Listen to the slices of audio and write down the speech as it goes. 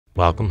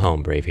Welcome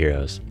home, brave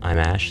heroes. I'm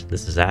Ash,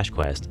 this is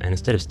HeroQuest, and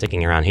instead of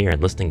sticking around here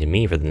and listening to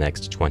me for the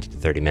next 20 to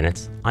 30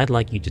 minutes, I'd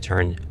like you to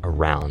turn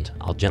around.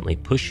 I'll gently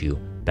push you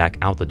back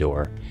out the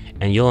door,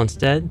 and you'll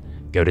instead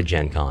go to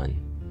GenCon.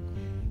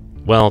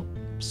 Well,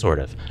 sort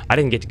of. I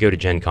didn't get to go to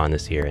GenCon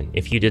this year, and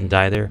if you didn't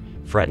either,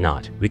 fret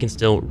not. We can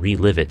still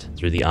relive it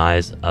through the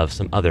eyes of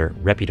some other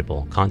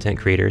reputable content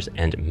creators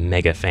and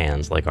mega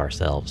fans like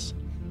ourselves.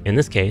 In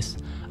this case,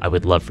 I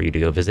would love for you to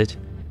go visit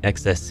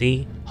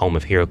XSC, home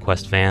of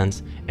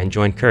HeroQuestFans, and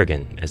join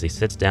Kurgan as he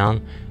sits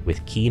down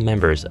with key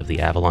members of the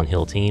Avalon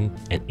Hill team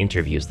and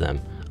interviews them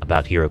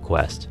about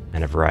HeroQuest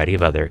and a variety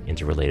of other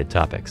interrelated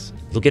topics.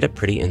 You'll get a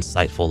pretty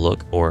insightful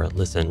look, or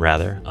listen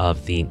rather,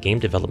 of the game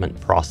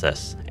development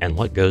process and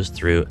what goes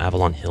through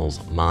Avalon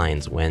Hill's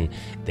minds when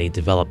they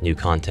develop new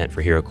content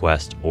for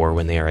HeroQuest or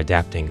when they are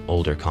adapting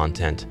older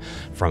content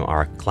from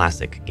our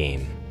classic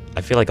game.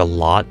 I feel like a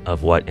lot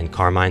of what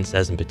Encarmine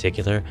says in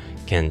particular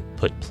can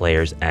put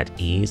players at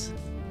ease,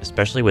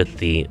 especially with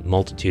the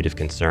multitude of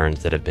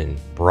concerns that have been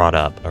brought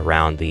up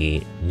around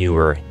the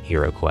newer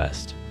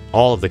HeroQuest.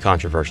 All of the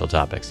controversial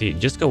topics. You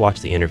just go watch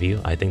the interview.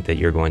 I think that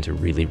you're going to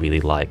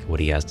really like what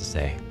he has to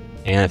say.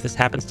 And if this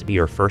happens to be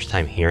your first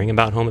time hearing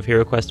about Home of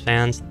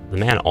HeroQuestFans, the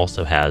man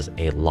also has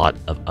a lot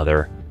of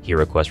other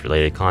HeroQuest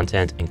related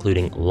content,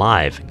 including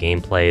live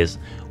gameplays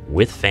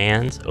with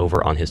fans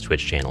over on his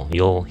Twitch channel.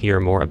 You'll hear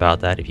more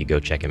about that if you go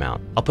check him out.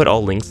 I'll put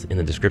all links in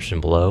the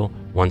description below,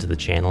 one to the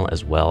channel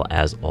as well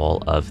as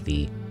all of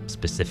the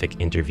specific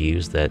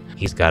interviews that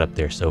he's got up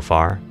there so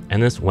far.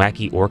 And this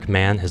wacky orc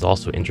man has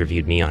also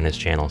interviewed me on his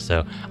channel,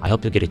 so I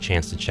hope you'll get a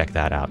chance to check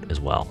that out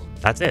as well.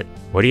 That's it.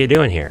 What are you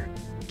doing here?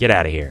 Get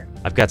out of here.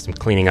 I've got some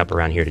cleaning up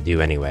around here to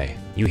do anyway.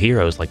 You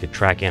heroes like to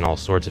track in all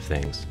sorts of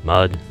things.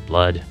 Mud,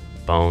 blood,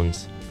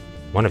 bones.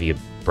 One of you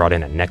brought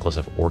in a necklace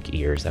of orc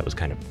ears. That was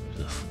kind of...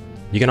 ugh.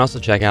 You can also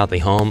check out the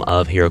home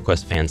of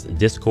HeroQuestFans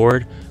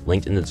Discord,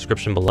 linked in the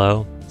description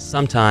below.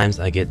 Sometimes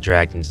I get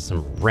dragged into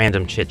some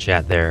random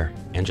chit-chat there,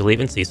 and you'll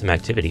even see some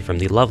activity from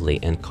the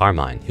lovely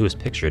Encarmine, who is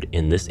pictured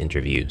in this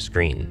interview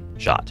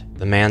screenshot.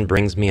 The man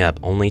brings me up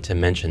only to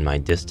mention my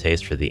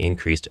distaste for the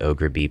increased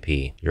ogre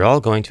BP. You're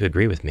all going to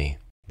agree with me.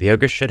 The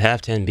ogre should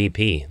have 10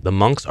 BP. The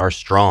monks are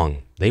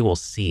strong. They will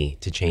see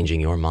to changing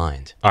your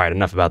mind. Alright,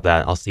 enough about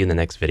that. I'll see you in the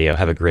next video.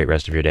 Have a great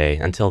rest of your day.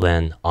 Until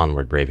then,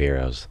 onward, brave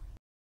heroes.